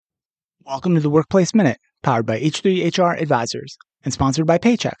Welcome to the Workplace Minute, powered by H3HR Advisors and sponsored by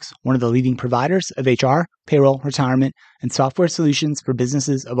Paychex, one of the leading providers of HR, payroll, retirement, and software solutions for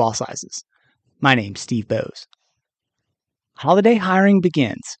businesses of all sizes. My name's Steve Bowes. Holiday hiring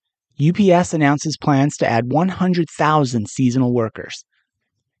begins. UPS announces plans to add 100,000 seasonal workers.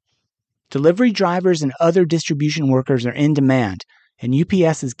 Delivery drivers and other distribution workers are in demand, and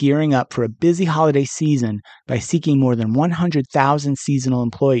UPS is gearing up for a busy holiday season by seeking more than 100,000 seasonal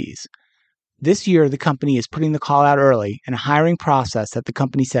employees. This year, the company is putting the call out early in a hiring process that the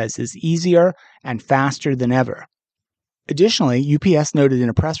company says is easier and faster than ever. Additionally, UPS noted in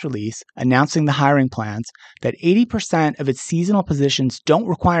a press release announcing the hiring plans that 80% of its seasonal positions don't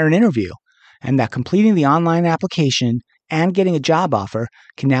require an interview, and that completing the online application and getting a job offer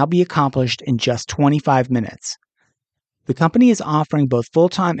can now be accomplished in just 25 minutes. The company is offering both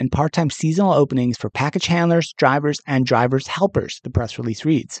full-time and part-time seasonal openings for package handlers, drivers, and drivers' helpers, the press release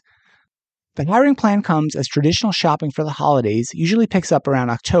reads. The hiring plan comes as traditional shopping for the holidays usually picks up around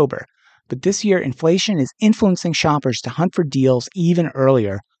October, but this year inflation is influencing shoppers to hunt for deals even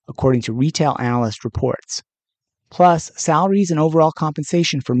earlier, according to retail analyst reports. Plus, salaries and overall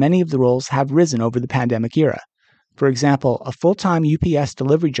compensation for many of the roles have risen over the pandemic era. For example, a full-time UPS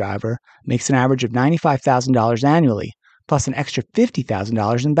delivery driver makes an average of $95,000 annually, plus an extra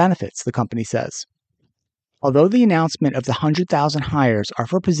 $50,000 in benefits, the company says. Although the announcement of the 100,000 hires are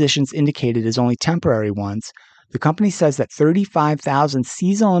for positions indicated as only temporary ones, the company says that 35,000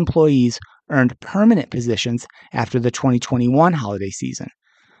 seasonal employees earned permanent positions after the 2021 holiday season.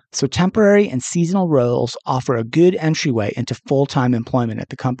 So temporary and seasonal roles offer a good entryway into full-time employment at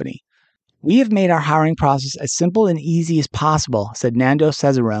the company. We have made our hiring process as simple and easy as possible, said Nando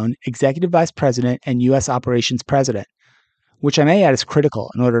Cesarone, Executive Vice President and U.S. Operations President, which I may add is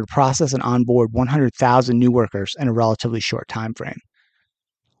critical in order to process and onboard 100,000 new workers in a relatively short time frame.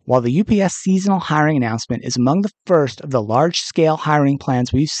 While the UPS seasonal hiring announcement is among the first of the large-scale hiring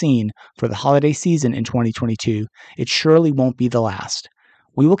plans we've seen for the holiday season in 2022, it surely won't be the last.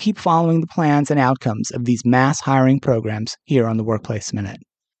 We will keep following the plans and outcomes of these mass hiring programs here on the Workplace Minute.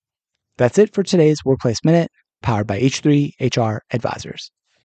 That's it for today's Workplace Minute, powered by H3HR Advisors.